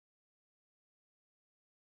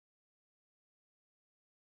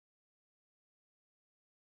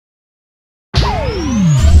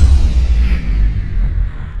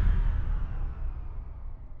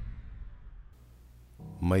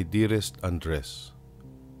My dearest Andres,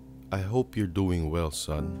 I hope you're doing well,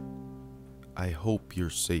 son. I hope you're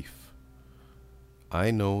safe.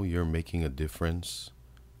 I know you're making a difference.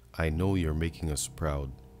 I know you're making us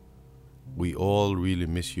proud. We all really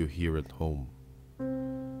miss you here at home.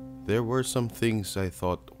 There were some things I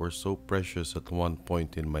thought were so precious at one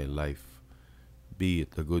point in my life, be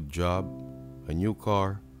it a good job, a new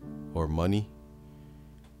car, or money.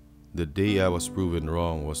 The day I was proven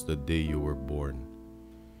wrong was the day you were born.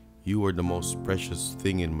 You were the most precious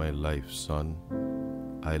thing in my life, son.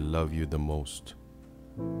 I love you the most.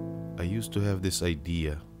 I used to have this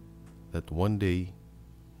idea that one day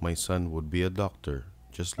my son would be a doctor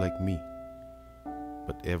just like me.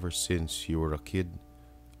 But ever since you were a kid,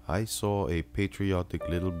 I saw a patriotic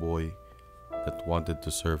little boy that wanted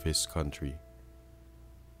to serve his country.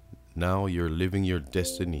 Now you're living your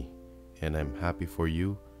destiny, and I'm happy for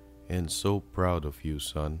you and so proud of you,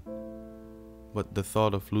 son. But the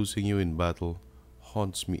thought of losing you in battle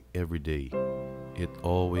haunts me every day. It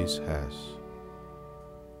always has.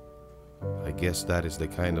 I guess that is the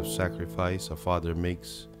kind of sacrifice a father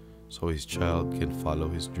makes so his child can follow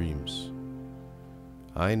his dreams.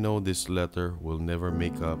 I know this letter will never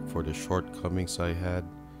make up for the shortcomings I had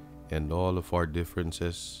and all of our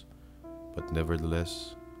differences, but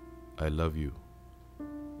nevertheless, I love you.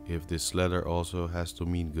 If this letter also has to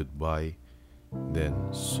mean goodbye,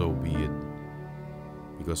 then so be it,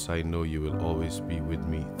 because I know you will always be with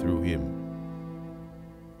me through him.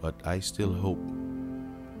 But I still hope.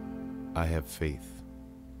 I have faith.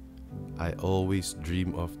 I always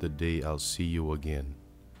dream of the day I'll see you again.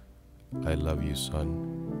 I love you,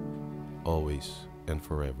 son, always and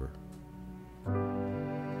forever.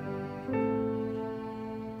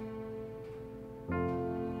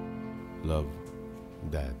 Love,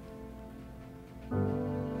 Dad.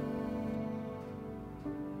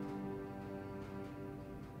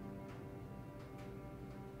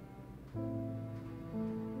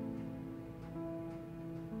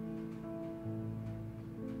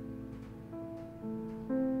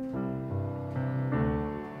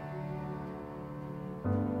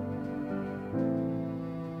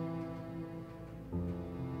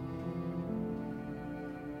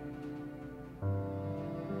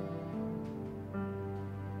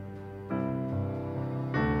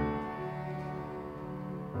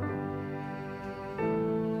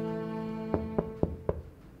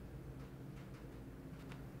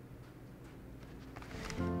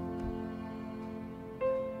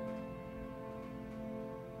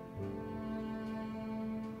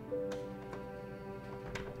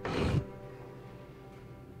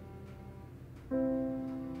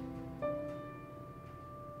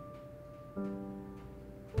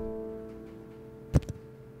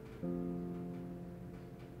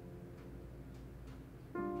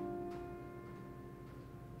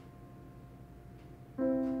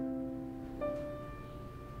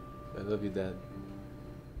 I love you, Dad.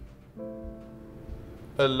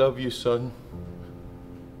 I love you, son.